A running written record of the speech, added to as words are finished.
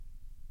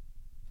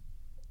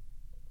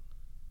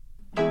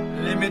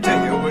me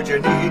tell you what you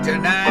need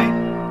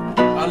tonight.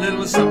 A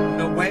little something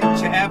to whet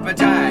your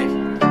appetite,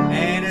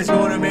 and it's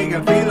gonna make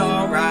you feel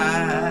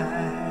alright.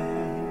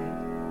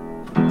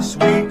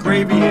 Sweet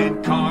Gravy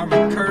and Carmen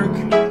and Kirk,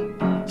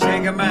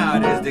 check them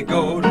out as they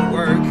go to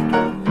work.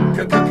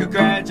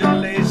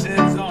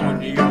 Congratulations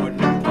on your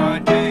new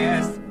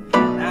podcast.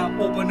 Now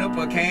open up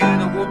a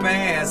can of whoop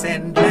ass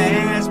and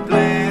blast,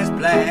 blast,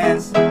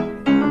 blast.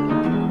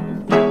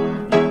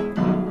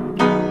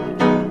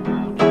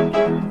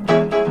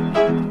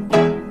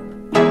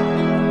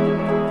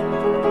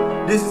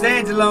 This is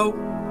Angelo,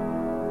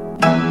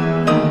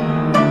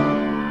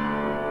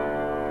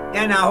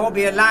 and I hope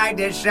you like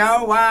this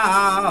show.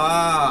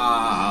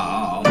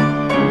 Wow.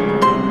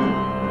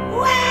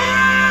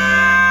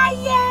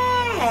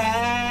 Yeah.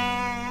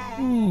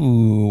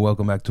 Ooh,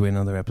 welcome back to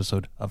another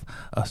episode of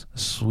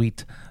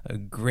Sweet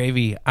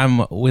Gravy.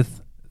 I'm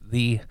with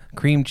the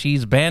cream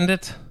cheese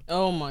bandit.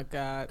 Oh my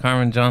God.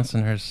 Carmen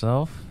Johnson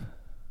herself.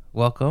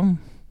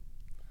 Welcome.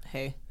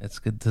 Hey. It's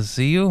good to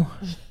see you.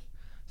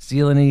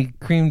 Steal any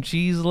cream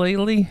cheese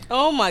lately?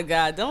 Oh my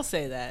God, don't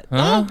say that. Huh?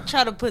 Don't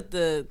try to put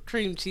the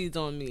cream cheese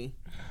on me.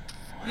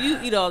 You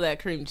eat all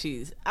that cream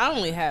cheese. I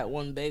only had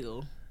one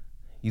bagel.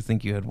 You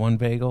think you had one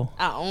bagel?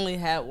 I only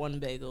had one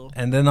bagel.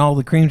 And then all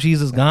the cream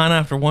cheese is gone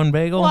after one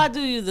bagel? Well, I do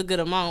use a good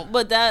amount,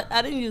 but that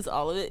I didn't use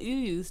all of it. You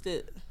used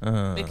it.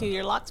 Making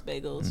your lox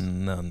bagels.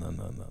 No.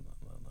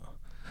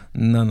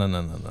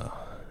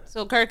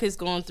 So Kirk is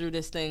going through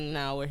this thing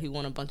now where he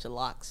won a bunch of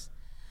lox.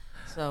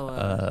 So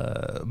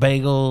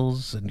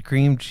bagels and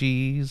cream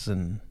cheese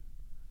and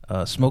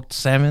smoked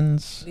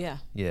salmons. Yeah.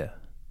 Yeah.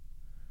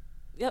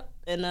 Yep.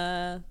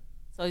 And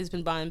so he's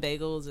been buying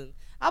bagels, and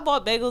I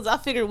bought bagels. I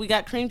figured we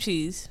got cream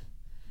cheese,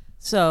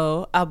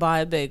 so I'll buy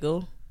a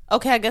bagel.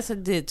 Okay, I guess I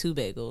did 2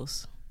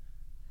 bagels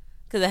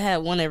because I had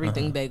one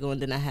everything bagel, and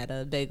then I had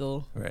a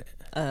bagel, right?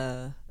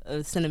 A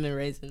cinnamon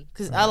raisin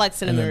because I like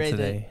cinnamon raisin.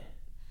 Today,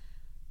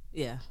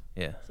 yeah.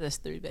 So that's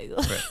 3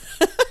 bagels. Right.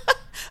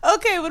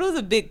 Okay, but it was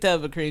a big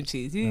tub of cream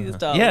cheese. You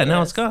used all. Yeah, the now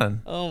rest. it's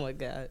gone. Oh my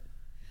God.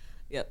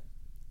 Yep.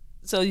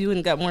 So you went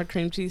and got more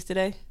cream cheese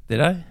today? Did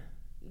I?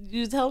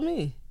 You tell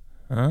me.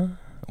 Huh?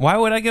 Why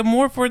would I get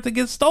more for it to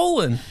get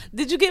stolen?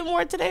 Did you get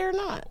more today or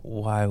not?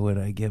 Why would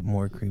I get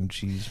more cream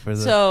cheese for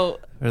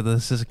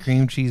the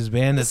cream cheese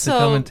bandits to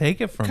come and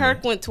take it from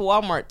Kirk me? went to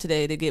Walmart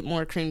today to get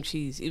more cream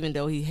cheese, even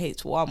though he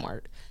hates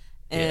Walmart.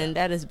 And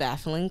that is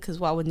baffling, because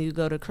why wouldn't you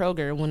go to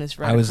Kroger when it's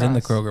right I was in the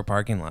across? Kroger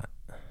parking lot.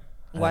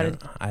 I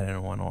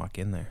didn't want to walk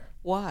in there.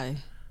 Why?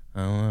 I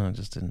don't know. I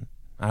just didn't.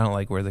 I don't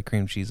like where the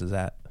cream cheese is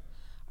at.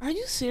 Are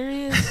you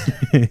serious?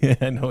 Yeah,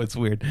 I know it's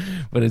weird,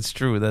 but it's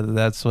true.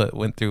 That's what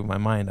went through my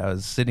mind. I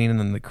was sitting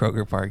in the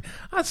Kroger park.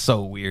 That's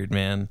so weird,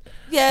 man.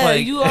 Yeah,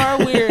 you are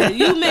weird.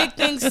 You make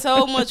things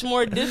so much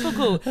more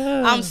difficult.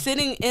 I'm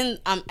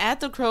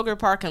at the Kroger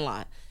parking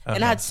lot,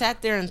 and I'd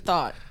sat there and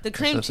thought, the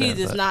cream cheese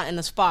is not in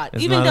the spot,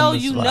 even though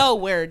you know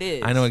where it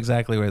is. I know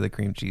exactly where the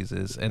cream cheese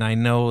is, and I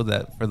know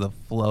that for the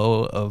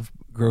flow of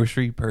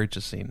grocery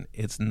purchasing,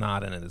 it's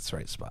not in its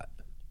right spot.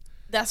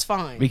 That's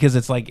fine. Because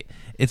it's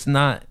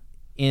not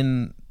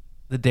in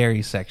the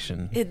dairy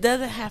section. It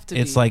doesn't have to be.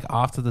 It's like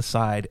off to the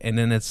side, and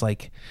then it's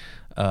like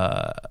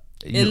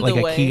like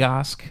way. A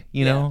kiosk,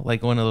 you know,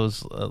 like one of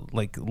those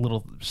like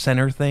little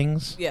center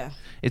things. Yeah.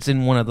 It's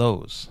in one of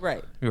those.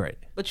 Right. You're right.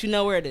 But you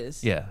know where it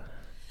is. Yeah.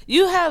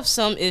 You have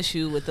some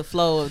issue with the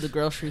flow of the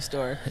grocery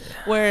store,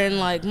 wherein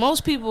like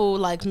most people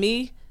like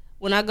me,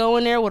 when I go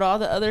in there with all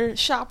the other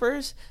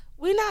shoppers,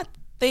 we're not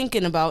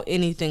thinking about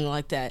anything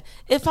like that.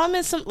 If I'm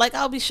in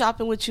I'll be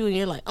shopping with you and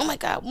you're like, oh my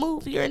God,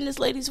 move, you're in this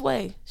lady's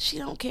way. She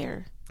don't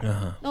care.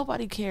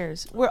 Nobody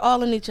cares. We're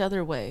all in each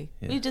other's way.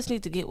 Yeah. We just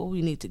need to get what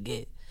we need to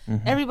get.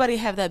 Mm-hmm. Everybody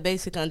have that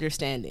basic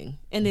understanding.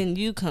 And then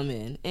you come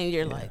in and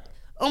you're like,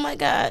 oh my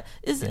God,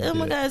 it's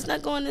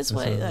not going this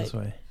way. This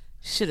way.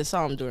 Should have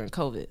saw him during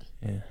COVID.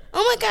 Yeah.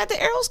 Oh my God,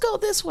 the arrows go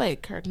this way.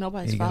 Kirk,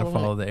 nobody's following. You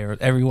gotta follow the arrows.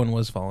 Everyone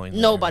was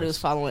following. Nobody was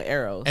following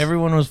arrows.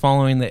 Everyone was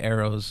following the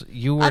arrows.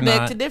 You were not. I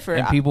beg to differ.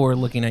 And people were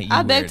looking at you.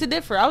 I beg to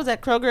differ. I was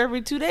at Kroger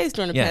every 2 days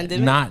during the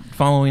pandemic. Not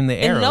following the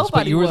arrows,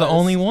 but you were the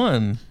only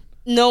one.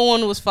 No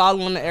one was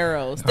following the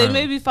arrows. They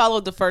maybe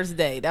followed the first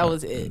day. That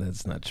was it.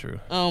 That's not true.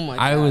 Oh my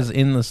God. I was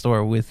in the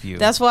store with you.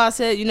 That's why I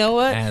said, you know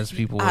what? As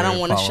people, I don't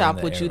want to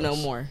shop with arrows. you no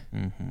more.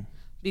 Mm-hmm.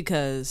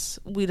 Because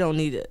we don't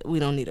need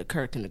a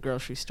Kirk in the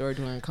grocery store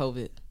during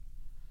COVID.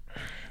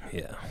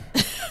 Yeah.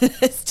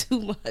 It's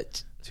too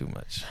much. Too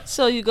much.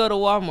 So you go to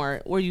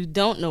Walmart where you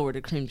don't know where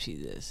the cream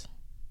cheese is.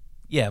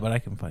 Yeah, but I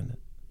can find it.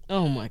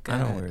 Oh my God.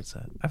 I know where it's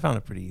at. I found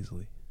it pretty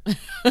easily.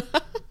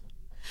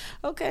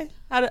 Okay.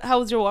 How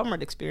was your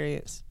Walmart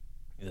experience?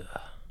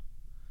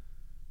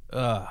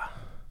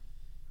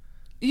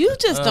 You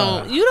just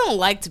don't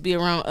like to be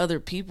around other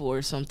people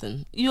or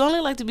something. You only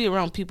like to be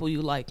around people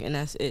you like, and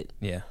that's it.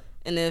 Yeah.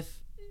 And if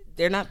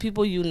they're not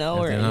people you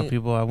know, if they're not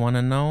people I want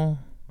to know,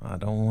 I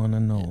don't want to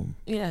know them.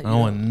 Yeah. I don't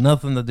want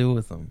nothing to do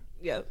with them.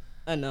 Yep.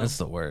 I know. That's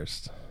the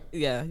worst.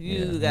 Yeah.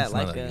 You got that's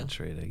like not a good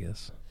trait, I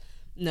guess.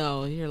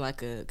 No, you're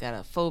like got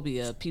a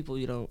phobia of people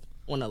you don't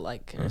want to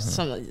like, or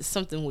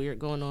something weird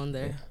going on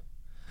there.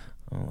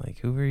 I'm like,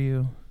 who are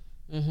you?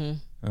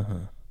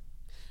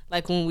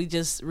 Like when we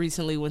just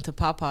recently went to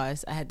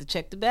Popeyes, I had to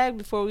check the bag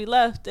before we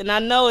left, and I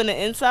know in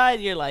the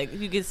inside you're like,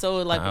 you get so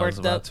like I worked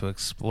was about up. to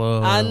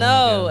explode. I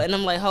know, Yeah. and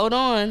I'm like, hold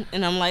on,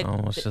 and I'm like,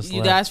 Almost just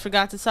you left. guys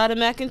forgot the side of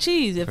mac and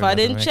cheese. If Forgot I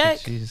the didn't mac and check,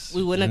 cheese.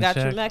 we wouldn't have Didn't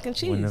got your check. mac and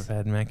cheese. Wouldn't have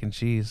had mac and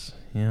cheese.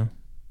 Yeah.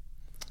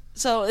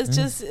 So it's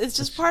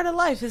just part of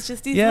life. It's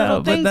just these Yeah,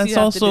 little but things that's you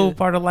have also to do.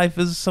 part of life.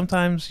 Is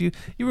sometimes you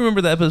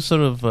remember the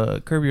episode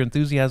of Curb Your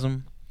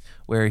Enthusiasm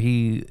where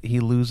he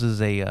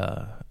loses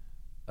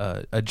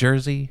a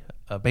jersey,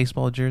 a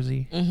baseball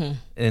jersey,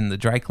 in the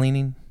dry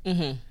cleaning,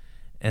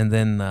 and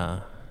then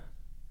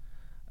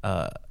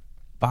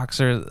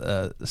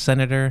boxer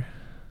senator,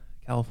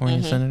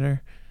 California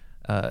senator,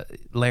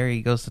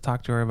 Larry goes to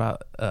talk to her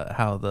about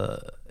how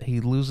he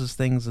loses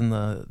things in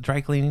the dry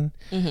cleaning,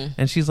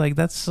 and she's like,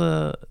 that's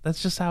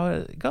just how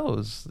it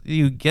goes.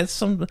 You get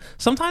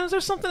sometimes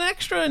there's something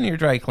extra in your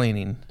dry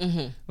cleaning,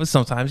 but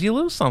sometimes you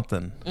lose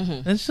something.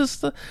 It's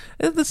just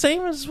the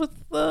same as with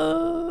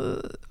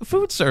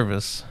food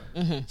service.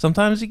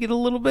 Sometimes you get a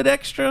little bit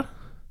extra,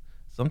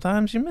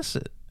 sometimes you miss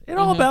it. It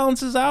all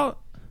balances out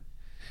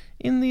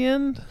in the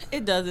end.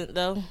 It doesn't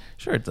though.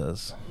 Sure it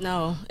does.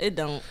 No, it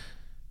don't.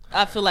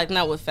 I feel like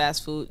not with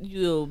fast food.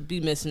 You'll be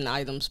missing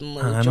items I don't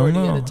majority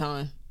of know. the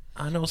time.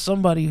 I know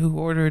somebody who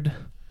ordered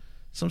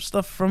some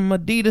stuff from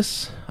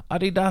Adidas,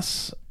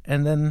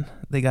 and then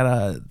they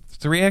got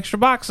 3 extra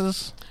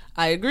boxes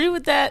I agree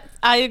with that.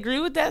 I agree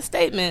with that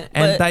statement.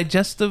 and But,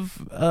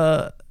 digestive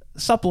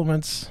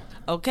supplements.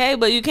 okay,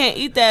 but you can't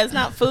eat that. It's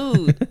not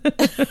food.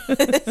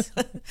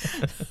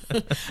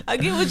 I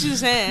get what you're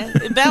saying.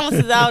 It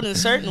balances out in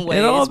certain ways.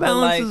 It all but,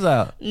 like, balances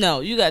out.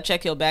 No, you gotta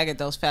check your bag at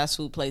those fast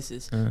food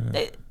places.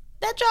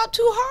 That job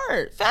too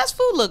hard. Fast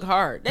food look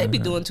hard. They be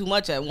doing too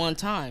much at one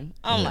time.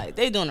 I'm like,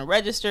 they doing a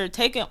register,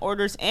 taking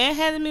orders, and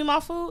handing me my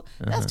food.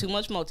 That's too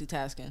much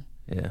multitasking.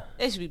 Yeah,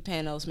 They should be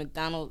paying those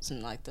McDonald's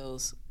and like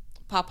those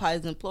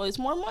Popeyes employees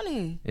more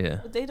money. yeah.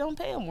 But they don't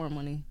pay them more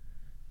money.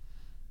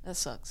 That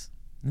sucks.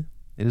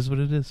 It is what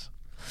it is.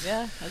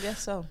 Yeah, I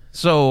guess so.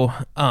 So,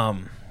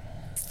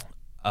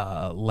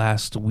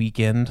 last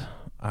weekend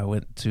I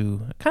went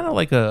to kind of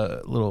like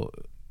a little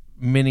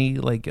mini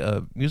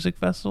music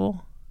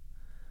festival.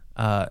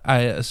 I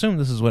assume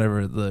this is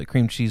whenever the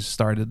cream cheese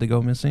started to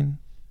go missing.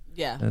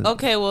 Yeah.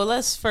 Okay, well,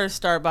 let's first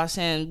start by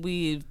saying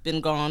we've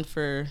been gone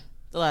for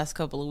the last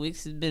couple of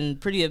weeks. It's been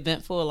pretty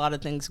eventful, a lot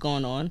of things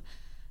going on.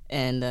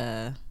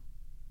 And,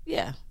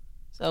 yeah.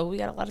 So we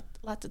got a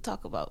lot to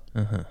talk about.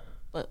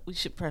 But we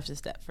should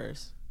preface that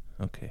first.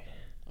 Okay.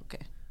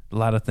 Okay. A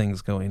lot of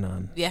things going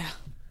on. Yeah.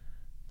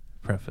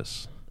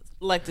 Preface.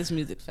 Like this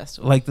music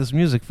festival. Like this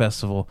music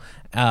festival.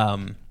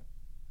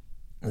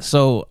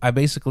 So I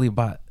basically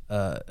bought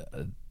a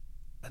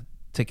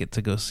ticket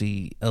to go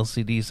see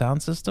LCD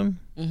Sound System.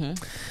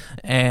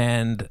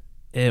 And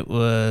it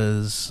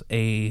was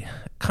a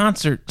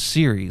concert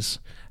series.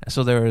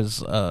 So there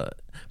was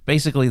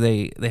basically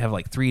they have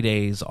like 3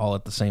 days all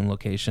at the same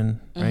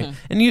location, right?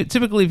 And you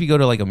typically, if you go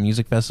to like a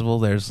music festival,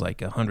 there's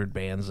like 100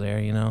 bands there,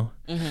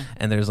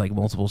 and there's like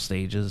multiple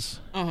stages,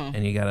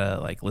 and you gotta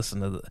like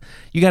listen to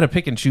you gotta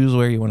pick and choose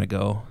where you want to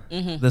go.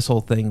 This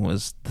whole thing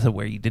was to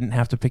where you didn't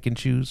have to pick and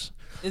choose.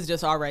 It's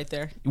just all right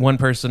there. One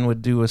person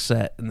would do a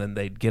set and then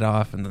they'd get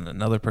off, and then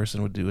another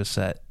person would do a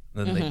set,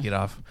 then they'd get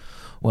off.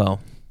 Well,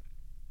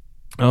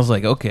 I was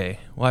like, okay,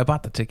 well, I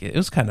bought the ticket. It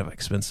was kind of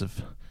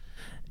expensive.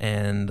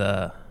 And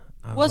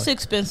What's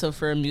expensive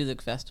for a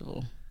music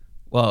festival?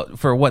 well,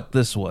 for what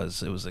this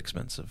was, it was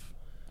expensive.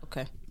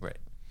 Okay. Right.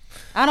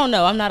 I don't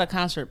know. I'm not a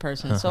concert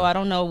person, so I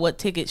don't know what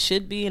tickets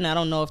should be, and I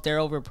don't know if they're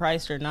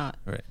overpriced or not.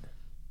 Right.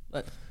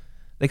 But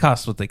They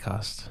cost what they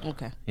cost.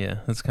 okay. Yeah,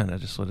 that's kind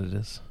of just what it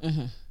is.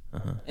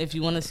 If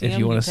you want to see If them,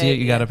 you want to see it,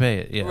 you got to pay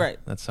it. Yeah. Right.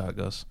 That's how it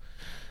goes.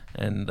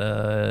 And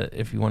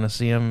if you want to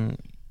see them,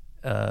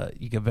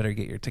 you better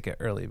get your ticket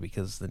early,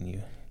 because then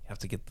you have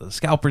to get the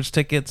scalpers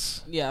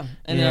tickets. Yeah,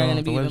 and You they're know,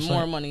 going to be the even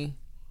more website. money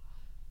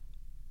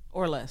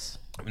or less.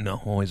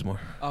 No, always more.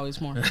 Always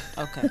more.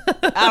 Okay.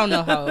 I don't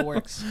know how it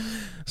works.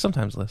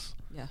 Sometimes less.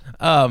 Yeah.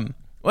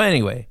 Well,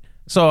 anyway,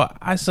 so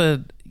I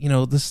said,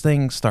 this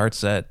thing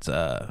starts at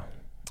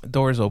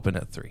doors open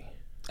at 3,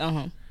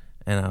 and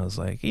I was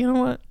like, you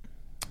know what?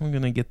 I'm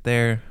gonna get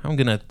there. I'm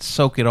gonna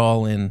soak it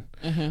all in.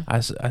 I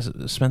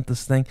spent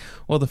this thing.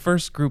 Well, the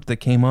first group that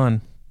came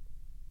on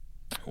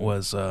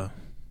was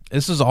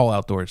this is all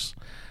outdoors,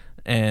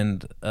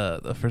 and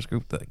the first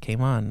group that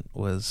came on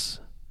was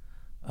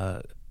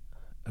a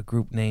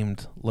group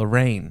named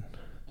Lorraine.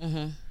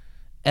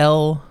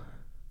 L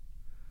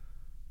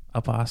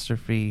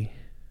apostrophe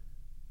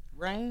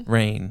Rain?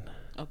 Rain.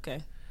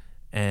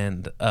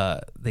 And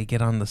they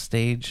get on the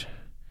stage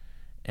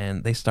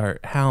and they start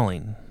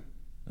howling.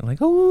 They're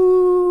like,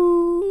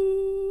 ooh,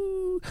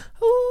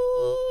 ooh,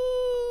 ooh.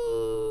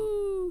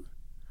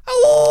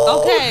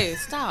 Okay,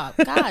 stop.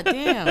 God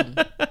damn.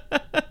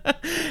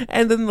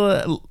 And then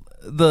the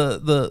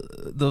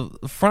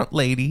front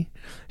lady,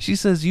 she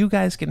says, you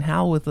guys can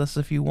howl with us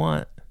if you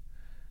want.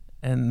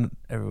 And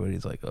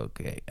everybody's like,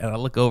 okay. And I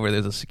look over,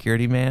 there's a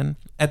security man.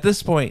 At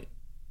this point,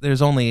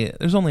 there's only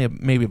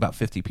maybe about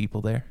 50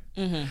 people there.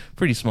 Mm-hmm.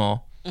 Pretty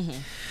small. Mm-hmm.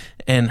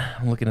 And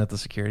I'm looking at the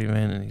security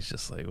man, and he's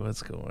just like,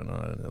 what's going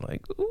on? And they're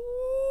like, ooh.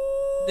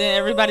 Did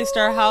everybody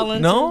start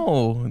howling?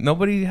 No,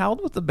 nobody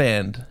howled with the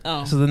band.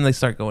 Oh. So then they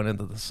start going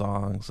into the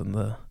songs, and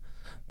the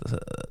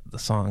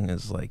song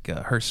is like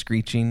her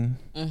screeching.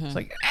 Mm-hmm. It's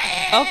like,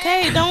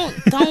 okay, don't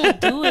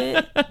do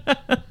it.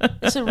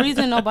 It's a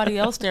reason nobody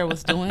else there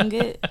was doing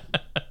it.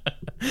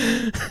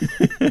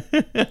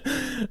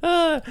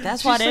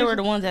 That's why they were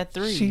the ones at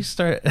 3. She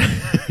started.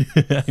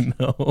 I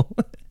know.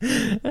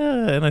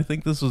 And I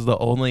think this was the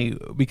only,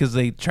 because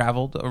they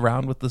traveled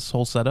around with this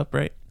whole setup,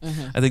 right?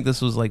 Mm-hmm. I think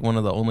this was like one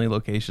of the only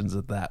locations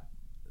that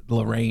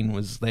Lorraine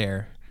was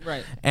there.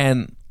 Right.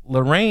 And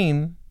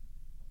Lorraine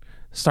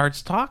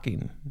starts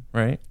talking,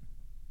 right?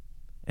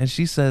 And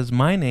she says,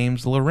 my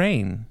name's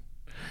Lorraine.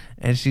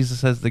 And she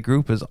says the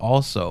group is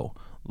also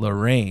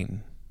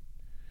Lorraine.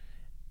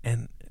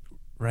 And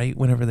right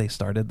whenever they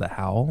started the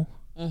howl,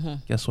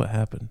 guess what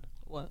happened?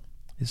 What?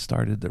 It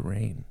started to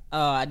rain.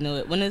 Oh, I knew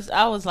it.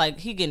 I was like,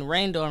 he getting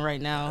rained on right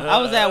now.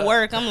 I was at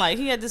work. I'm like,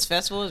 he had this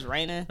festival. It's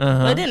raining.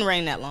 But it didn't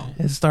rain that long.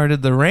 It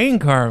started to rain,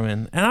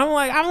 Carmen. And I'm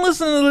like, I'm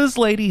listening to this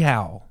lady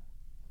howl.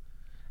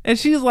 And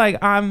she's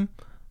like, I'm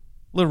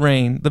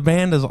Lorraine. The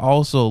band is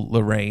also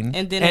Lorraine.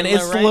 And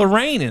it's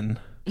Lorraine.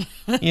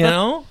 You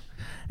know?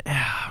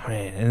 Oh,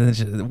 man. And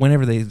then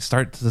whenever they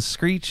start to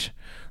screech,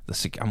 I'm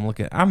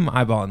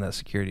eyeballing that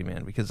security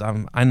man, because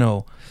I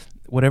know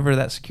whatever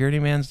that security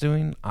man's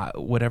doing,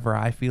 whatever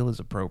I feel is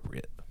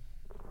appropriate.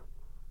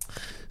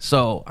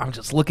 So I'm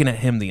just looking at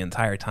him the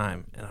entire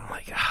time, and I'm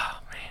like, oh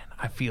man,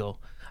 I feel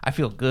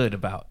good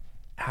about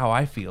how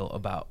I feel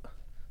about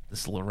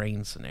this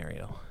Lorraine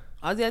scenario.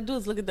 All you gotta do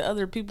is look at the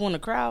other people in the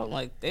crowd,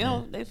 like they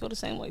feel the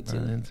same way too.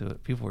 Run into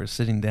it. People were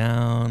sitting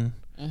down.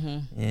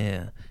 Mm-hmm.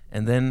 Yeah,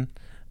 and then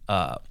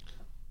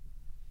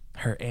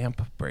her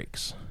amp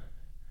breaks.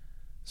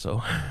 So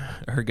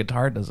her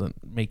guitar doesn't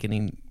make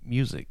any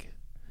music,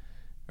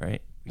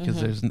 right?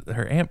 Because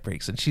her amp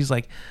breaks, and she's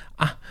like,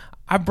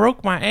 I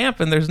broke my amp,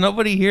 and there's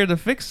nobody here to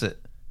fix it.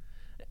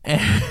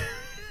 And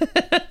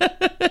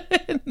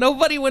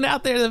nobody went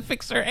out there to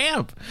fix her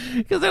amp,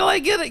 because they're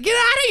like, get out of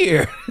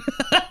here.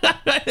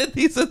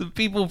 These are the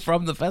people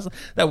from the festival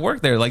that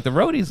work there, like the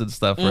roadies and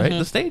stuff, right? The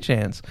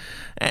stagehands.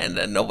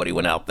 And nobody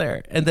went out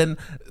there. And then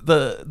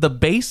the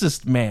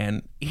bassist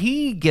man,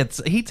 he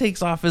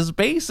takes off his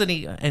bass,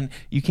 and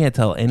you can't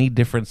tell any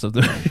difference of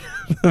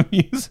the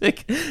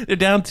music. They're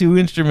down 2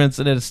 instruments,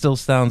 and it still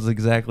sounds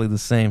exactly the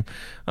same.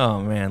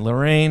 Oh man,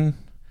 Lorraine,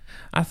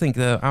 I think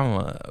that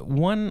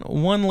one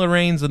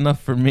Lorraine's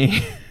enough for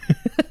me.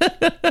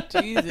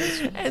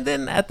 Jesus. And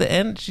then at the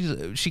end,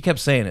 she kept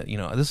saying it. You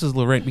know, this is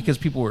Lorraine, because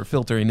people were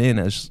filtering in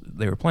as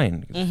they were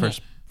playing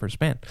first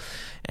band,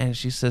 and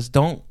she says,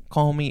 "Don't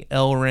call me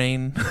El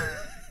Rain."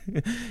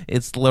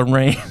 It's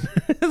Lorraine.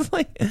 It's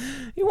like,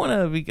 you want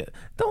to be good.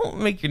 Don't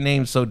make your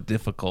name so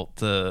difficult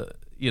to,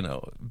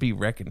 be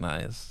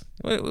recognized.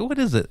 What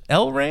is it?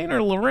 El Rain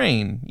or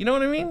Lorraine? You know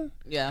what I mean?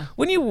 Yeah.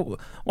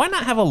 Why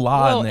not have a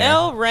law in there?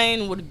 El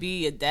Rain would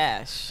be a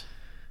dash.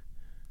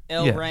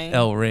 Rain.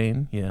 El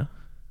Rain, yeah.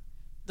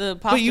 The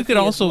apostrophe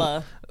is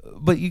love.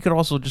 But you could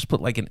also just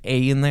put like an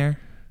A in there.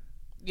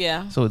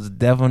 Yeah. So it's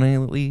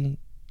definitely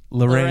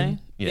Lorraine.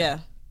 Yeah.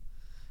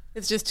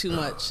 It's just too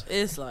much.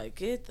 It's like,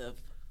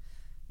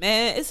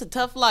 man, it's a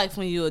tough life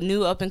when you're a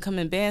new up and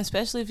coming band,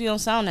 especially if you don't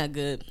sound that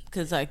good.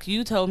 Because like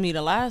you told me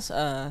the last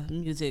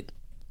music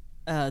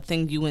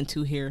thing you went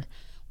to here,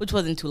 which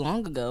wasn't too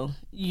long ago,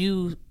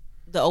 the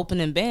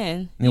opening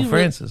band, Neil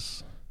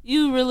Francis.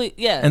 You really,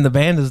 yeah. And the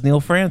band is Neil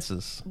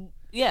Francis.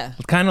 Yeah.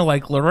 It's kind of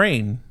like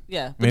Lorraine.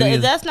 Yeah.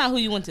 But that's not who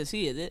you went to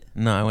see, is it?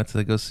 No, I went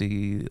to go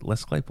see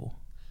Les Claypool.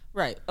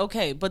 Right.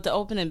 Okay. But the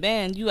opening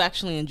band, you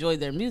actually enjoyed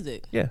their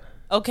music. Yeah.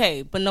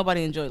 Okay. But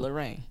nobody enjoyed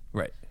Lorraine.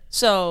 Right.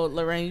 So,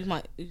 Lorraine,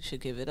 you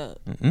should give it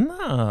up.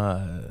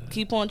 Nah.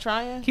 Keep on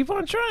trying? Keep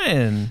on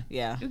trying.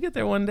 Yeah. You'll get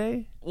there one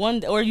day.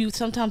 Or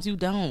sometimes you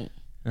don't.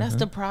 That's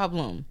the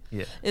problem.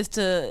 Yeah.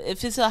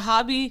 If it's a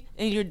hobby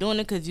and you're doing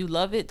it because you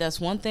love it, that's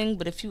one thing.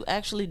 But if you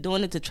actually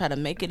doing it to try to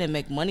make it and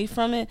make money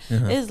from it,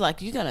 it's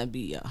like you're gonna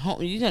be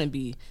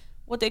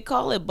what they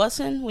call it,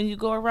 bussing, when you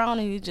go around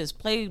and you just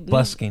play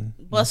busking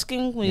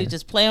when you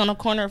just play on a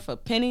corner for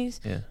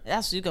pennies. Yeah.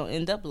 That's what you're gonna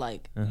end up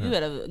like. You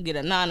better get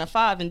a 9 to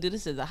 5 and do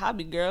this as a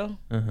hobby, girl.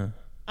 I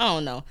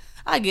don't know.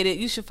 I get it.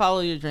 You should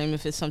follow your dream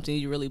if it's something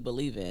you really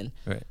believe in.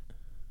 Right.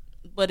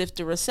 But if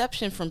the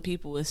reception from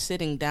people is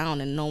sitting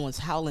down and no one's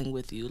howling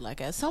with you,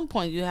 like at some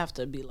point you have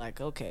to be like,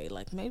 okay,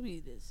 like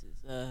maybe this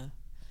is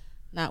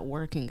not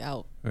working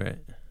out. Right.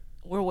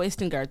 We're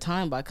wasting our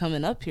time by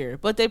coming up here.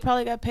 But they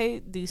probably got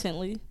paid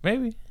decently.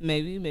 Maybe,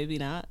 maybe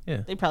not.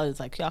 Yeah. They probably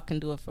was like, y'all can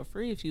do it for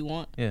free if you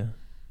want. Yeah.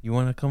 You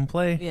want to come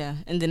play? Yeah.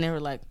 And then they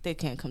were like, they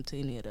can't come to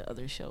any of the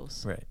other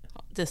shows. Right.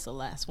 This is the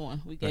last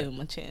one. We gave them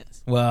a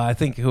chance. Well, I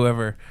think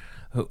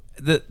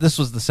this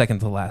was the second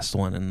to last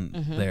one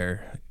in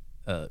their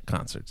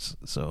concerts,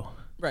 so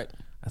right.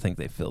 I think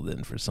they filled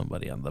in for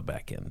somebody on the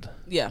back end.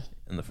 Yeah.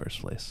 In the first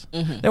place.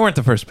 Mm-hmm. They weren't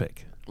the first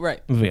pick.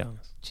 Right. Let's be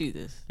honest.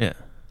 Jesus. Yeah.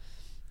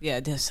 Yeah,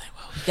 just like,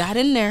 well, we got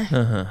in there.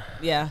 Uh-huh.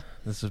 Yeah.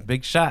 This is a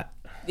big shot.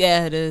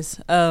 Yeah, it is.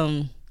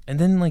 And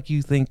then like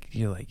you think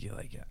you're like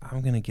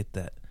I'm gonna get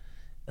that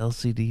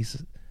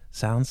LCD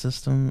sound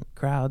system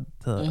crowd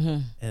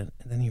to, and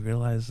then you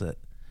realize that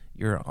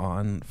you're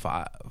on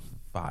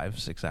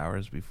 5-6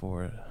 hours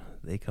before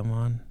they come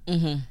on,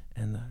 and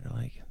they're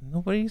like,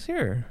 nobody's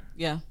here.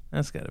 Yeah,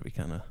 that's got to be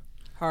kind of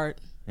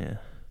hard. Yeah,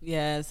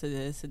 yeah, it's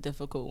a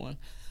difficult one.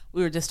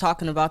 We were just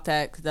talking about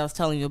that because I was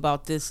telling you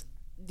about this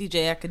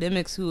DJ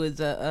Academics, who is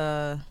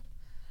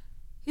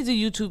he's a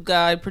YouTube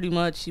guy pretty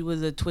much. He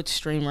was a Twitch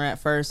streamer at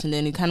first, and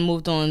then he kind of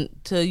moved on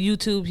to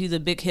YouTube. He's a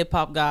big hip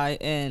hop guy,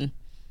 and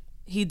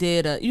he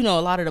did, a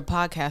lot of the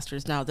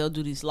podcasters now, they'll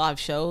do these live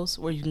shows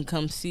where you can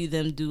come see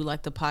them do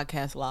like the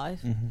podcast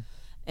live.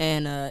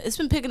 And it's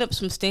been picking up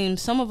some steam.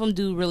 Some of them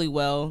do really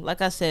well.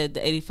 Like I said,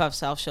 the 85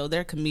 South show,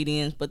 they're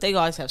comedians, but they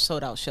always have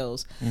sold out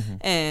shows.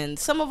 And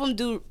some of them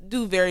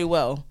do very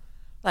well.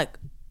 Like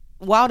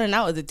Wild and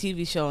Out is a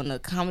TV show and a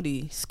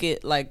comedy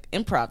skit, like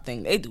improv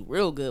thing. They do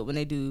real good when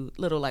they do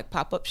little like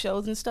pop-up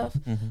shows and stuff.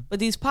 But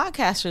these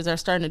podcasters are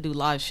starting to do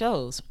live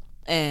shows.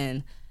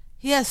 And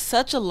he has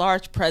such a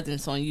large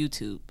presence on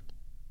YouTube,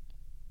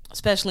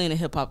 especially in the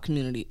hip-hop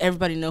community.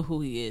 Everybody know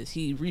who he is.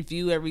 He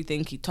review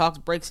everything. He talks,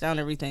 breaks down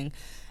everything.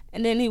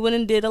 And then he went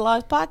and did a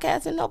live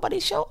podcast and nobody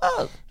showed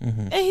up.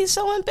 And he's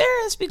so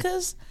embarrassed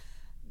because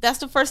that's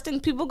the first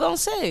thing people gonna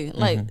say.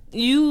 Like,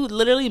 you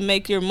literally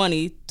make your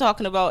money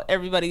talking about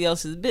everybody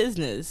else's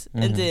business,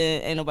 and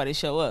then ain't nobody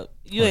show up.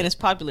 You ain't as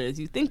popular as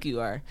you think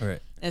you are. Right.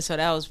 And so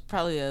that was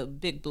probably a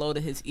big blow to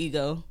his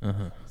ego.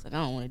 It's like, I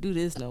don't want to do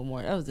this no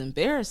more. That was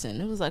embarrassing.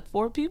 It was like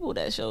 4 people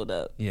that showed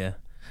up. Yeah.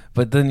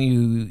 But then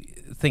you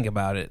think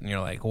about it and you're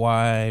like,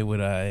 why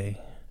would I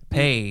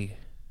pay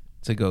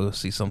to go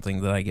see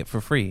something that I get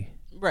for free?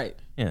 Right.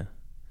 Yeah.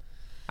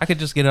 I could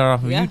just get it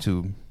off of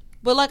YouTube.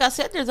 But like I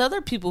said, there's other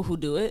people who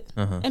do it.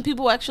 And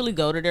people actually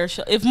go to their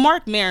show. If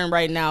Mark Maron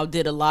right now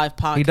did a live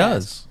podcast. He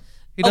does.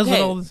 He does it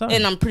all the time.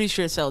 And I'm pretty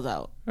sure it sells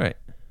out. Right.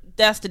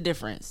 That's the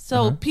difference.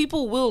 So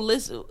people will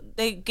listen.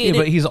 They get it.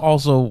 But he's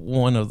also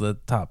one of the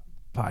top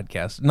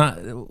podcasts.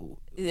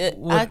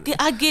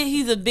 I get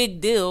he's a big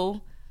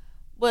deal,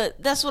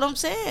 but that's what I'm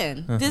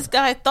saying. This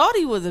guy thought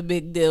he was a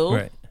big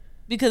deal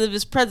because of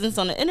his presence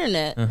on the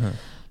internet,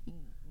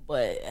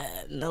 but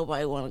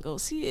nobody want to go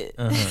see it.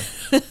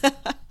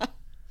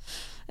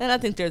 And I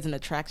think there's an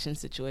attraction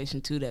situation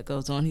too that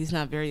goes on. He's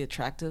not very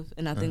attractive,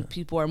 and I think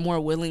people are more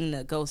willing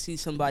to go see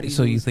somebody.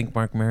 So you think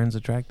Mark Maron's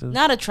attractive?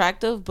 Not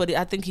attractive, but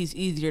I think he's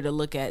easier to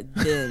look at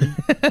than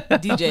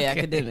DJ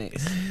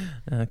Academics.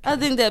 I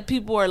think that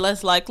people are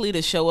less likely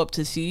to show up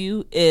to see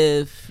you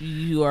if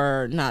you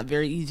are not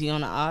very easy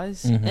on the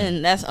eyes,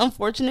 and that's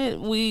unfortunate.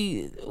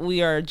 We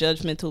are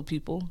judgmental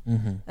people.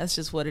 That's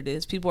just what it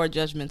is. People are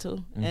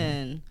judgmental,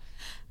 and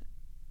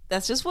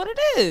that's just what it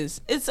is.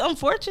 It's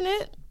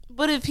unfortunate.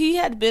 But if he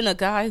had been a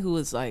guy who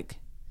was like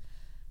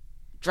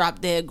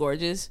drop dead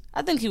gorgeous,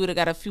 I think he would have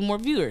got a few more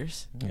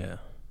viewers. Yeah.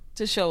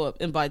 To show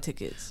up and buy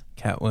tickets.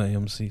 Cat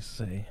Williams, he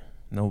say,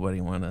 nobody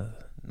wanna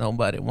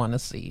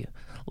see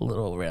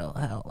Little Real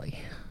Holly.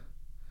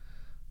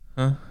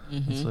 Huh?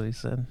 That's what he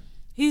said.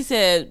 He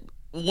said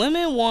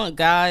women want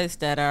guys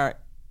that are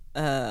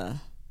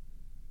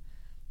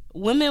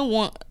women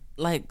want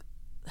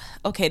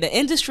the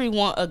industry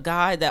want a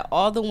guy that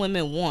all the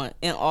women want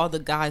and all the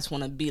guys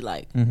want to be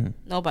like.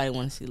 Nobody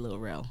want to see Lil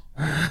Rel.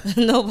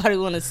 Nobody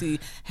want to see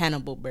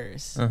Hannibal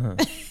Buress.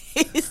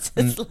 It's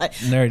just like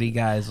nerdy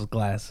guys with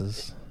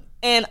glasses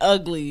and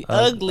ugly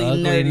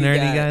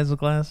nerdy guys with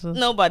glasses.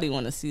 Nobody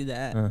want to see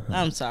that.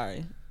 I'm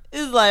sorry.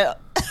 It's like,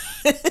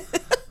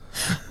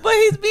 but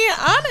he's being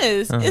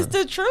honest. It's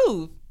the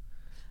truth.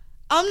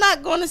 I'm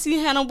not going to see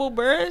Hannibal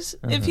Buress.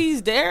 If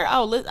he's there, I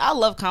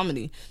love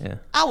comedy. Yeah.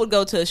 I would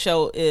go to a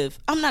show if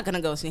I'm not going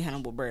to go see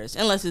Hannibal Buress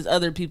unless there's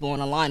other people in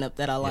a lineup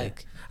that I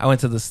like. I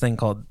went to this thing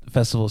called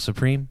Festival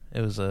Supreme.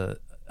 It was a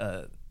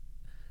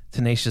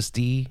Tenacious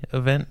D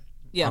event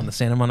on the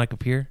Santa Monica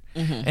Pier.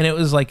 And it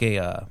was like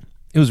it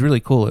was really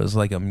cool. It was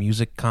like a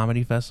music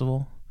comedy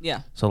festival.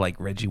 Yeah. So like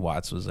Reggie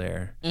Watts was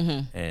there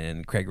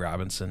and Craig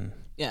Robinson.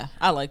 Yeah,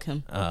 I like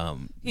him.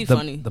 He's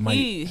funny.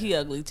 He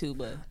ugly too,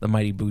 but the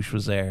Mighty Boosh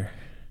was there.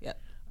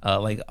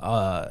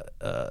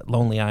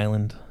 Lonely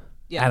Island.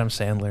 Yeah. Adam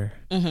Sandler.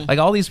 Like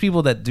all these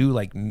people that do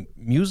like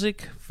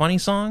music, funny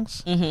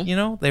songs.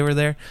 They were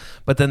there.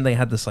 But then they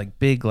had this like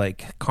big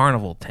like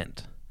carnival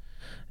tent,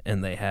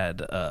 and they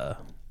had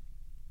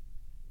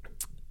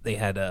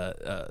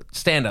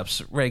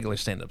stand-ups, regular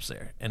stand-ups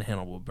there, and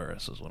Hannibal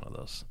Buress was one of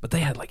those. But they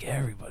had like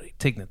everybody,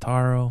 Tig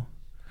Notaro.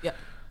 Yeah.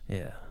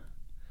 Yeah.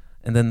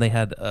 And then they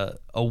had a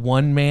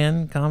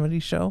one-man comedy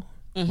show,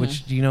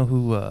 which, do you know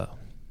who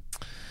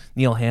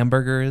Neil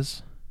Hamburger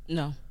is?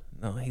 No,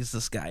 he's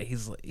this guy.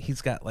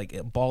 He's got like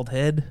a bald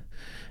head,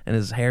 and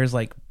his hair's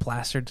like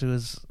plastered to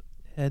his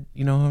head.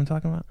 You know who I'm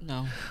talking about?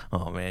 No.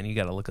 Oh man, you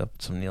got to look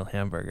up some Neil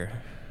Hamburger.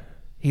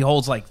 He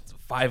holds like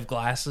 5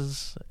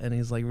 glasses, and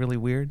he's like really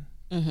weird.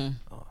 Mm-hmm.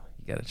 Oh,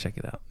 you gotta check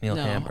it out. Neil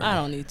Hamburger. I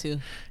don't need to.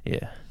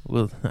 Yeah,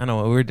 well, I know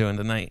what we're doing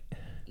tonight.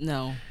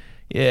 No.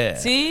 Yeah.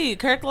 See,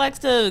 Kirk likes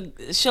to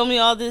show me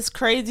all this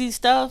crazy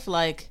stuff.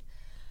 Like,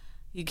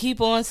 you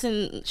keep on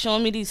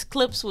showing me these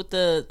clips with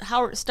the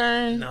Howard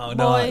Stern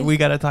boy. We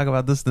got to talk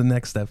about this the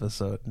next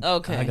episode.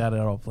 Okay. I got it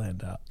all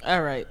planned out.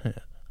 All right. Yeah.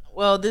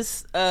 Well,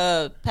 this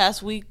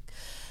last weekend,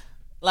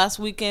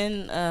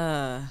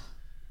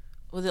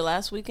 was it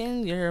last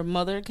weekend? Your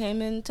mother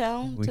came in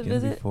town to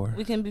visit?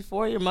 Weekend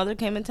before, your mother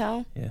came in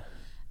town? Yeah.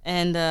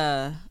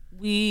 And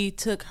we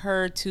took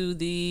her to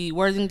the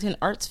Worthington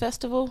Arts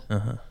Festival.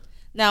 Uh-huh.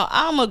 Now,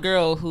 I'm a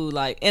girl who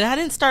and I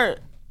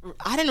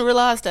didn't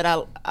realize that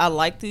I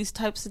like these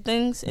types of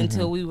things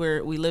until we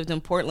lived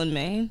in Portland,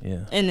 Maine.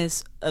 Yeah. And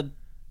it's a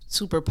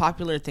super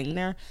popular thing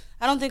there.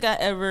 I don't think I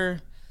ever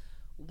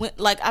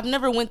I've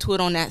never went to it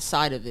on that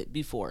side of it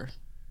before.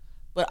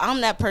 But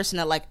I'm that person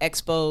that like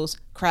expos,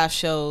 craft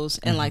shows,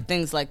 and like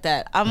things like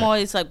that. I'm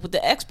always like, with the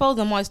expos,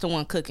 I'm always the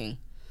one cooking.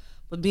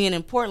 But being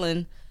in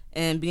Portland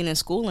and being in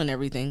school and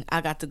everything,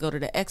 I got to go to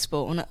the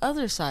expo on the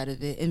other side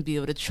of it and be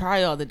able to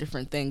try all the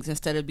different things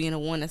instead of being the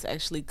one that's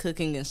actually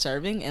cooking and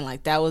serving. And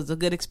like, that was a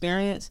good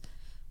experience.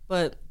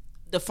 But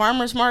the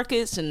farmers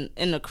markets and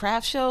the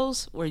craft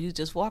shows where you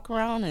just walk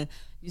around and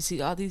you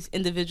see all these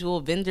individual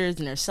vendors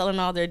and they're selling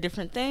all their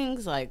different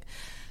things, like,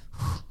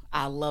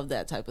 I love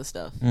that type of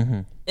stuff.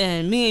 Mm-hmm.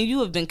 And me and you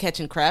have been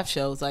catching craft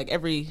shows. Like,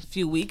 every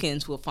few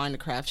weekends we'll find a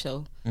craft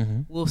show.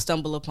 Mm-hmm. We'll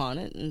stumble upon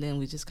it, and then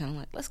we just kind of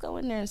like, let's go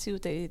in there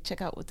and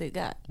check out what they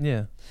got.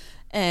 Yeah.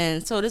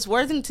 And so this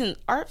Worthington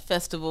Art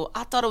Festival,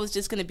 I thought it was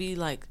just going to be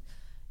like,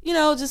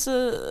 just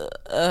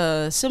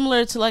a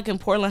similar to like in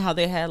Portland, how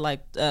they had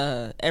like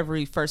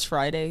every first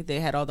Friday they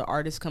had all the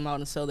artists come out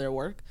and sell their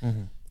work.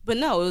 Mm-hmm. But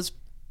no, it was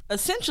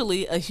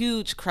essentially a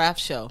huge craft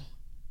show.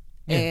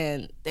 Yeah.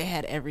 And they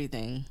had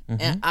everything.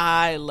 Mm-hmm. And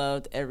I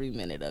loved every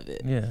minute of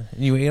it. Yeah.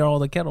 You ate all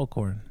the kettle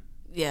corn.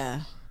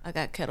 Yeah. I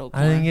got kettle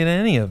corn. I didn't get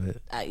any of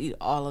it. I eat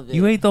all of it.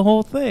 You ate the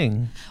whole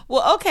thing.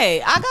 Well,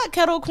 okay. I got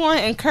kettle corn,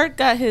 and Kirk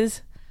got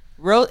his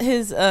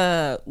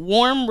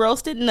warm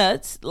roasted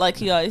nuts. Like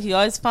he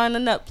always find a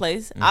nut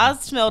place. Mm-hmm. I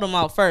smelled them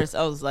out first.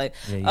 I was like,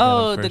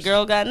 the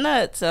girl got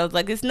nuts. I was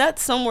like, it's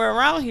nuts somewhere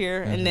around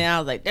here. Mm-hmm. And then I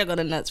was like, there go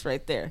the nuts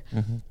right there.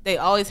 Mm-hmm. They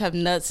always have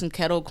nuts and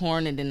kettle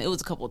corn. And then it was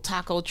a couple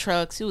taco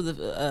trucks. It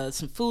was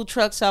some food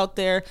trucks out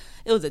there.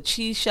 It was a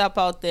cheese shop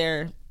out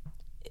there.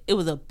 It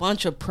was a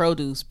bunch of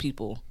produce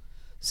people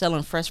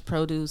selling fresh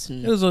produce.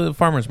 And it was a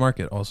farmer's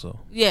market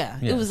also. Yeah.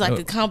 It was like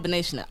a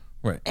combination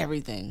of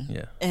everything.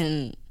 Yeah.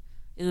 And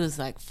it was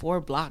like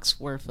 4 blocks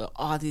worth of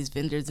all these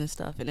vendors and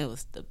stuff, and it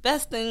was the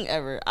best thing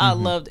ever. I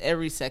loved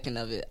every second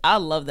of it. I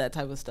love that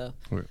type of stuff.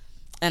 Right.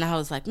 And I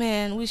was like,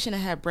 man, we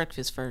shouldn't have had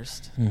breakfast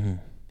first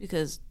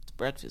because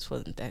breakfast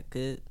wasn't that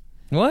good.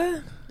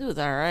 What? It was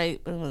all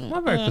right, but it wasn't. My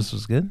breakfast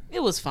was good.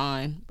 It was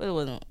fine, but it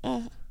wasn't.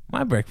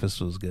 My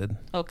breakfast was good.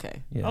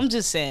 Okay. Yeah. I'm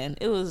just saying.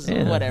 It was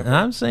whatever.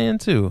 I'm saying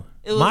too.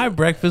 My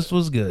breakfast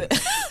was good.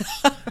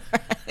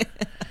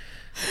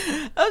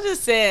 I was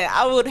just saying,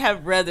 I would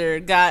have rather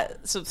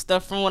got some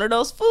stuff from one of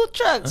those food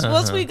trucks.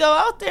 Once we go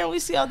out there and we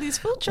see all these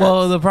food trucks.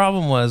 Well, the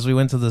problem was we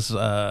went to this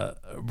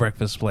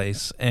breakfast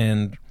place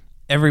and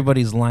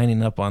everybody's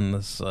lining up on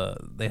this.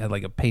 They had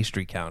like a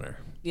pastry counter.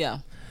 Yeah.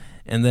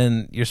 And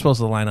then you're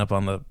supposed to line up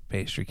on the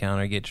pastry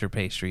counter, get your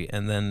pastry,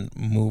 and then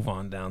move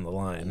on down the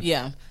line.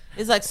 Yeah.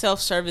 It's like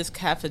self-service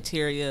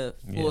cafeteria,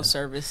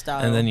 full-service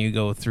style. And then you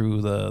go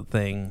through the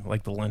thing,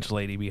 like the lunch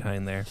lady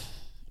behind there.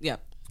 Yeah.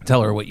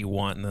 Tell her what you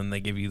want, and then they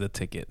give you the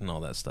ticket and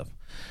all that stuff.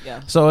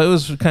 Yeah. So it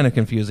was kind of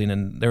confusing,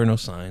 and there were no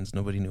signs.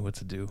 Nobody knew what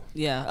to do.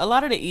 Yeah. A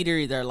lot of the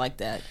eateries are like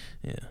that.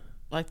 Yeah.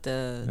 Like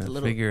the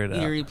little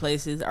eatery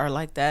places are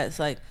like that.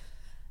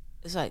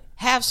 It's like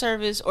half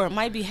service, or it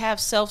might be half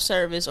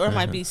self-service, or it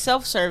might be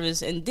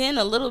self-service and then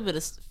a little bit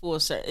of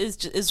full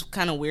service. It's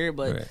kind of weird,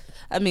 but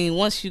I mean,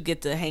 once you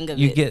get the hang of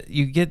it,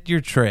 you get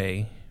your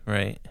tray,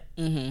 right?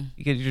 Mm-hmm.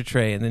 You get your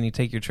tray, and then you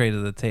take your tray to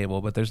the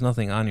table, but there's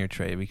nothing on your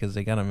tray because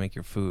they got to make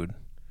your food.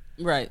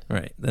 Right.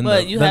 Then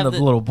the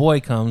little boy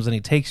comes and he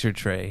takes your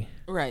tray.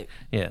 Right.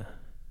 Yeah.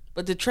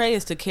 But the tray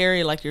is to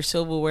carry like your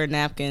silverware,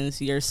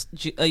 napkins, your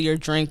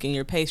drink, and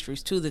your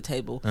pastries to the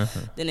table.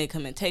 Then they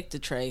come and take the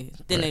tray.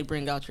 Then they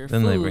bring out your food.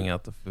 Then they bring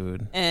out the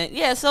food.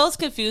 And so it's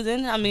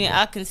confusing. I mean,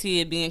 I can see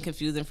it being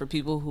confusing for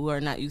people who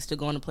are not used to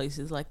going to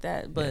places like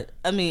that. But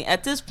I mean,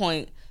 at this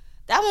point,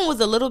 that one was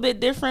a little bit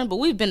different. But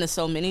we've been to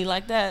so many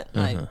like that.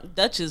 Like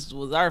Dutch's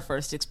was our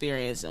first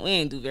experience, and we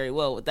didn't do very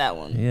well with that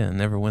one. Yeah,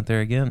 never went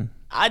there again.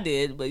 I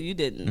did, but you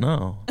didn't.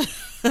 No.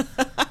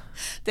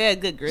 They had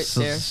good grits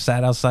there.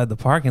 Sat outside the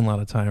parking lot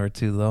a time or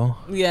two, though.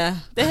 Yeah,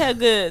 they had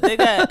good.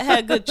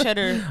 Had good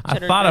cheddar. I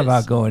thought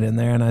about going in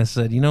there, and I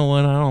said, you know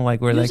what? I don't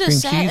like where that cream cheese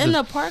is. You just sat in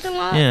the parking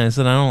lot? Yeah, I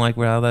said I don't like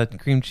where all that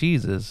cream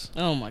cheese is.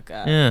 Oh my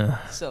god.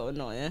 Yeah. So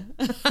annoying.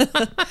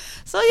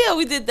 So yeah,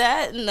 we did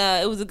that, and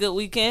it was a good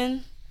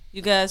weekend.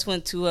 You guys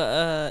went to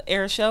a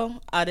air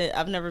show.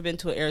 I've never been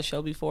to an air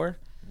show before,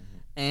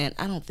 and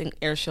I don't think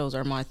air shows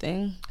are my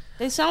thing.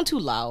 They sound too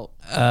loud.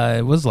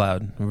 It was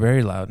loud,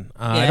 very loud.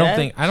 I don't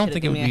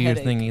think it would be your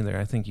headache. thing either.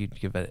 I think you'd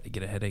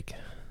get a headache.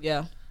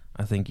 Yeah.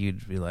 I think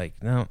you'd be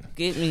like, no.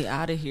 Get me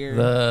out of here.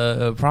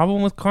 The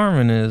problem with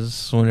Carmen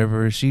is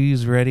whenever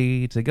she's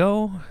ready to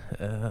go,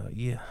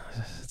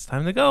 it's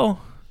time to go.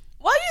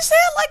 Why you say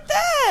it like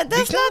that?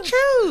 That's not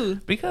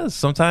true. Because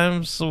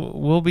sometimes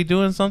we'll be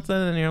doing something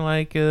and you're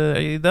like, are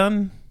you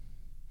done?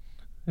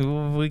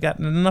 We got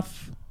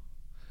enough.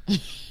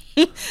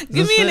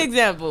 Give me an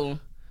example.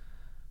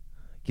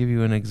 Give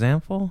you an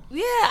example?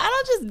 Yeah, I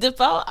don't just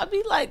dip out. I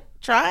be like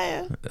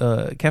trying.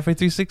 Cafe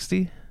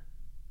 360?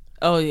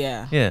 Oh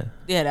yeah. Yeah.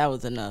 Yeah, that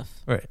was enough.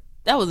 Right.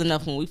 That was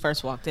enough when we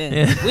first walked in.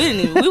 Yeah. We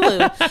didn't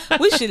even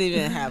we shouldn't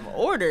even have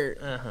ordered.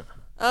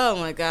 Oh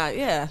my God,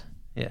 yeah.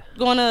 Yeah.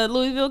 Going to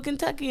Louisville,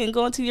 Kentucky and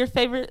going to your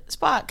favorite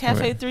spot,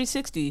 Cafe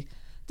 360.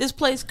 This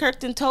place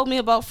Kirkton told me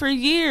about for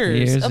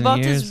years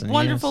about this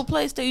wonderful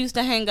place they used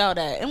to hang out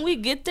at. And we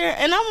get there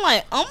and I'm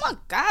like, oh my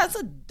God, it's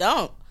a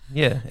dump.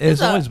 Yeah,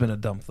 it's always been a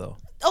dump though.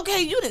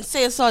 Okay, you didn't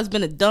say it's always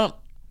been a dump.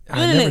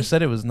 I never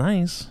said it was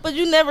nice. But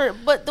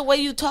but the way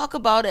you talk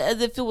about it as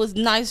if it was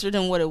nicer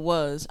than what it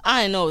was.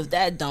 I didn't know it was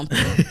that dumpy.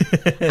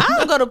 I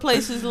don't go to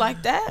places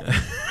like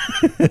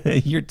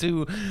that. You're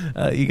too,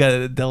 you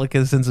got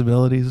delicate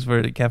sensibilities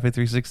for Cafe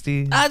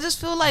 360. I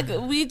just feel like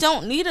we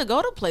don't need to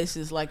go to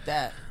places like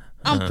that.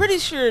 I'm pretty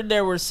sure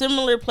there were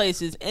similar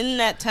places in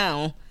that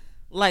town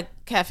like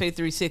Cafe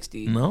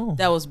 360. No.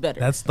 That was better.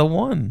 That's the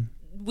one.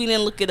 We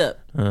didn't look it up.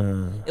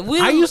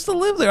 I used to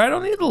live there. I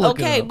don't need to look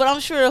it up. Okay, but I'm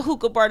sure a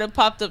hookah bar that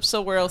popped up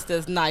somewhere else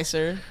that's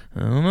nicer. I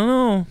don't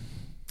know.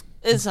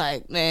 It's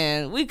like,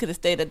 man, we could have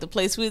stayed at the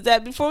place we was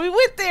at before we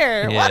went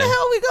there. Yeah. Why the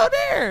hell we go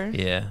there?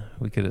 Yeah,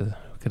 we could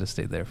have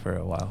stayed there for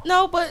a while.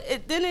 No, but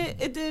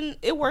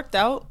it worked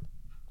out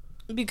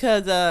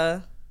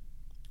because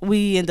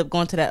we ended up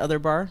going to that other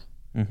bar,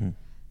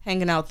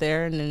 hanging out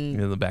there, and then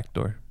Near the back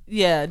door.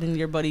 Yeah, then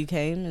your buddy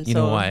came, and you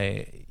know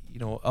why?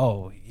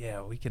 Oh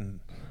yeah, we can.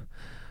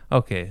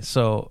 Okay,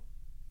 so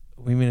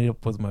we met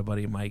up with my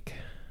buddy Mike,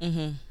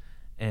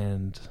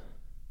 and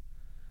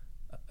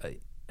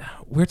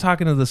we're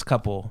talking to this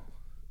couple.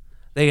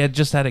 They had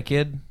just had a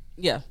kid.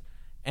 Yeah,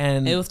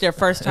 and it was their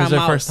first time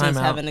out since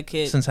having a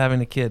kid. Since having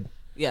a kid.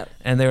 Yeah,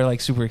 and they were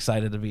like super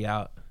excited to be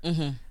out.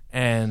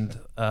 And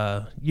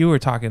you were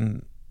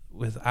talking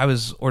with. I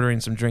was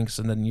ordering some drinks,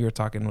 and then you were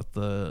talking with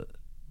the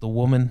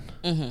woman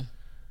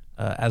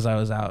as I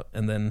was out,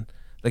 and then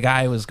the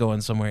guy was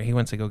going somewhere. He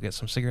went to go get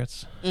some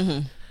cigarettes.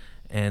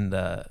 And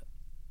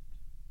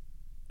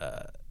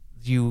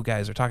you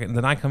guys are talking. And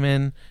then I come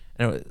in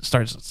and it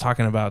starts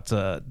talking about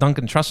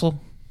Duncan Trussell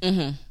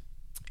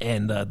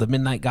and the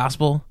Midnight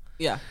Gospel.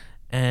 Yeah.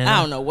 And I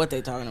don't know what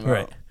they're talking about.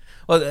 Right.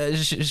 Well,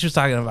 she was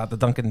talking about the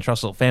Duncan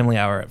Trussell Family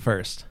Hour at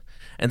first.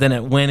 And then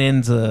it went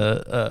into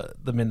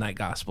the Midnight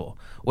Gospel,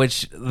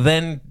 which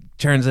then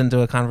turns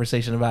into a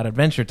conversation about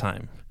Adventure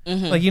Time.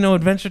 Like,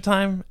 Adventure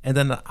Time? And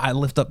then I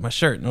lift up my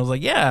shirt and I was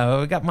like, yeah,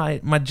 I got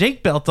my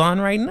Jake belt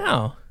on right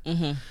now.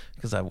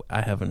 Because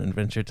I have an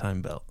Adventure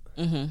Time belt.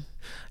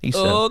 He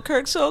said,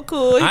 Kirk's so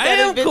cool. He I got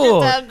am Adventure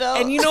cool. Time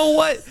belt. And you know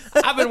what?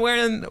 I've been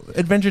wearing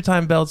Adventure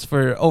Time belts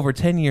for over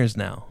 10 years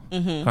now.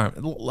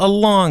 Carmen, a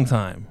long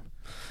time.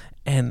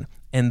 And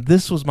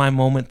this was my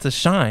moment to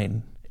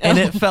shine. And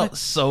it felt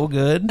so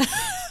good.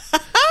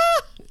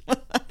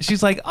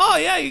 She's like, oh,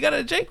 yeah, you got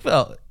a Jake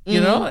belt.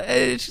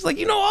 And she's like,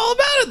 you know all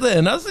about it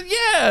then. I was like,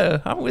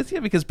 yeah, I'm with you.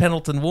 Because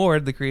Pendleton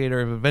Ward, the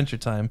creator of Adventure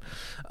Time,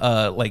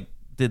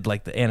 did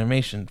the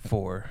animation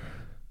for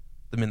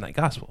the Midnight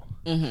Gospel.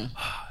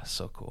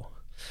 So cool.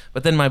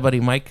 But then my buddy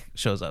Mike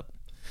shows up,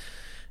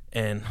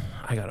 and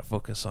I gotta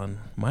focus on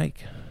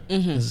Mike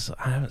because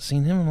I haven't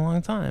seen him in a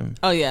long time.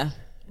 Oh yeah,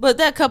 but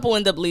that couple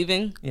ended up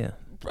leaving. Yeah,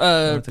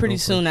 pretty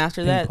soon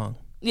after that. Pong.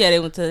 Yeah,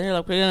 they're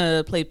like, we're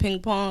gonna play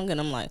ping pong, and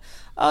I'm like,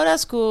 oh,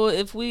 that's cool.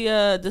 If we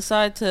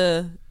decide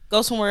to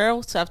go somewhere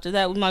else after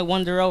that, we might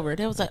wander over.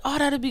 They was like, oh,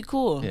 that'd be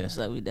cool. Yeah. It's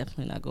like, we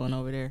definitely not going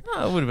over there.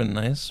 Oh, it would have been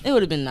nice. It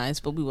would have been nice,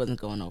 but we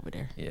wasn't going over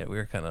there. Yeah,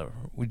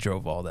 we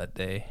drove all that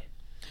day.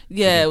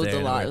 Yeah, it was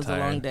a lot. It was a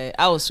long day.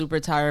 I was super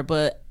tired,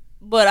 but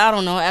I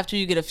don't know. After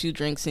you get a few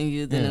drinks in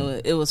you, then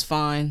it was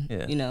fine.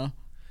 Yeah.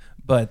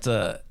 But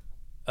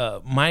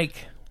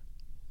Mike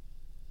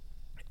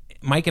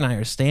and I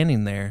are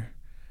standing there,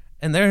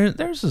 and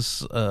there's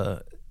this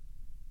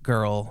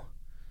girl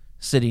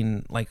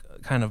sitting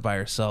kind of by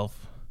herself.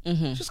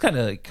 Just kind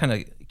of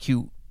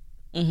cute,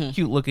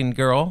 cute looking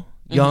girl.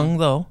 Young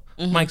though.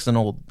 Mike's an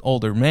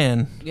older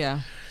man.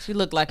 Yeah, she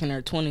looked like in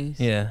her 20s.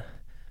 Yeah,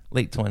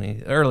 late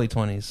 20s, early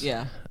 20s.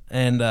 Yeah,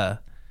 and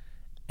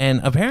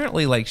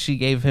apparently she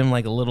gave him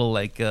a little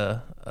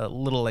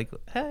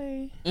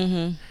hey.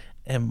 And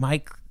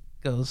Mike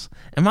goes,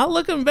 "Am I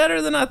looking better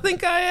than I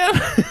think I am?"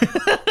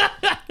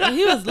 Well,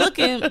 he was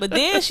looking, but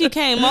then she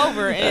came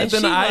over and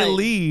then I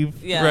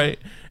leave. Yeah. Right.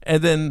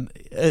 And then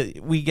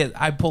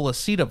I pull a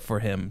seat up for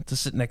him to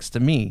sit next to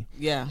me.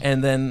 Yeah.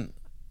 And then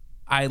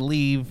I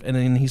leave, and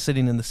then he's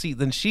sitting in the seat.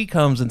 Then she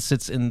comes and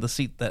sits in the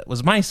seat that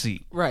was my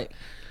seat. Right.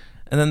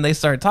 And then they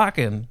start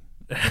talking,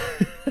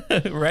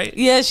 Right?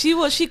 Yeah, she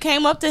was. She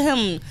came up to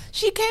him.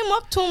 She came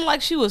up to him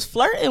like she was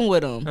flirting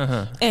with him,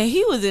 and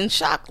he was in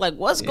shock. Like,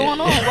 what's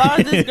going on? Why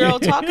is this girl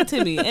talking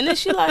to me? And then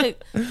she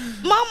like,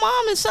 my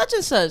mom is such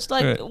and such.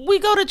 Like, we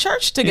go to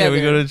church together. Yeah,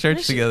 we go to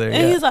church together.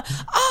 And he's like,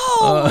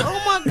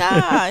 oh my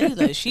God. He's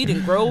like, she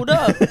done growed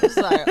up. It's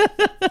like,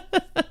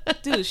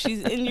 dude,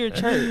 she's in your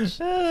church.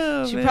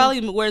 She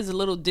probably wears a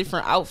little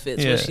different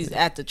outfits when she's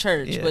at the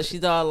church, but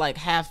she's all like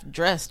half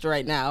dressed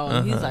right now.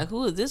 And he's like,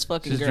 who is this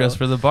fucking girl? She's dressed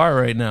for the bar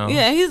right now.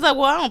 Yeah, he's like,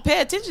 well, I don't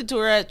pay attention to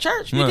her at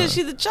church because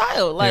she's a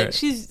child. Like,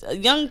 she's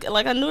young.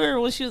 Like, I knew her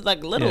when she was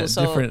like little.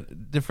 So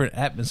different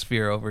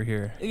atmosphere over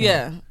here.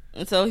 Yeah.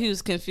 And so he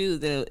was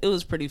confused, and it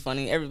was pretty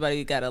funny.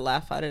 Everybody got a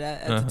laugh out of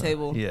that at the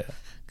table. Yeah.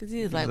 Because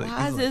he was like,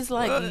 why is this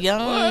like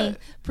young,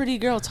 pretty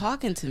girl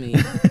talking to me?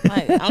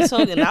 Like,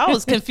 and I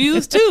was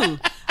confused too.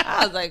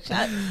 I was like,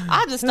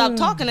 I just stopped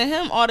talking to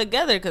him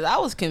altogether because I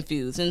was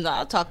confused. And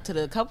I talked to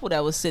the couple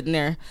that was sitting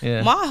there.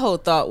 Yeah. My whole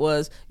thought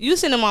was, you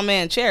sit in my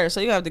man's chair,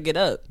 so you have to get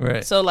up.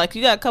 Right. So, like,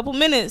 you got a couple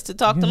minutes to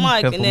talk to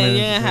Mike, and then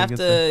you're going to have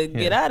to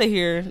get out of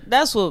here.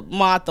 That's what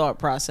my thought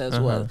process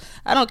was.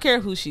 I don't care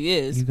who she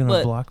is. You going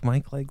to block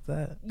Mike like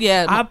that?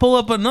 Yeah. I pull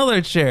up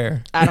another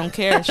chair. I don't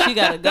care. She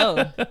got to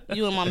go.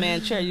 You in my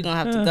man's chair, you're going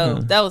to have to go.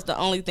 That was the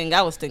only thing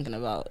I was thinking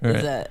about. Right.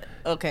 Is that,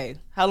 okay,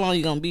 how long are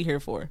you going to be here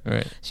for?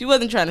 Right. She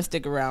wasn't trying to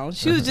stick around.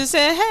 She was just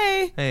saying,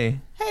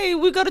 hey,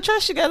 we go to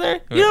church together.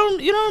 Right. You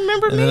don't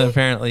remember me? And then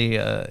apparently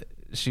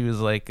she was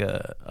like,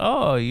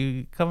 oh,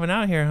 you coming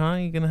out here, huh?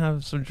 You going to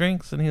have some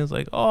drinks? And he was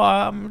like, oh,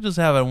 I'm just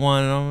having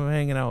one. I'm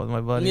hanging out with my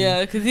buddy.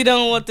 Yeah, because he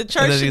don't want the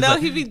church to know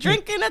like, he be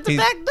drinking at the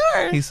back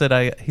door. He said,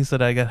 I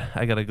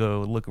got to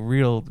go look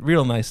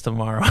real nice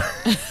tomorrow.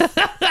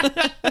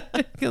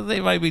 Because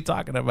they might be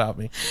talking about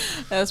me.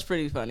 That's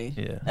pretty funny.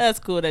 Yeah. That's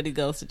cool that he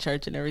goes to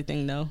church and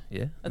everything, though.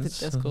 Yeah. I think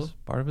that's cool.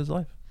 Part of his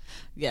life.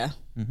 Yeah.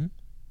 Mm-hmm.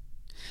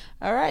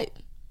 All right.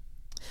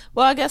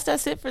 Well, I guess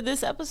that's it for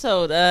this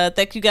episode.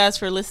 Thank you guys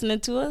for listening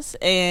to us.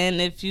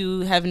 And if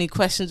you have any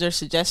questions or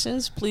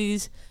suggestions,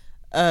 please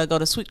go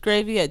to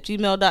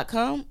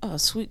sweetgravy@gmail.com. Oh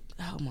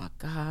my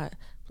God.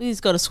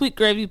 Please go to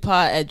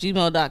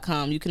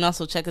sweetgravypod@gmail.com. You can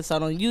also check us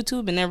out on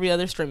YouTube and every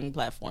other streaming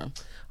platform.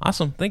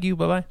 Awesome. Thank you.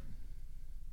 Bye-bye.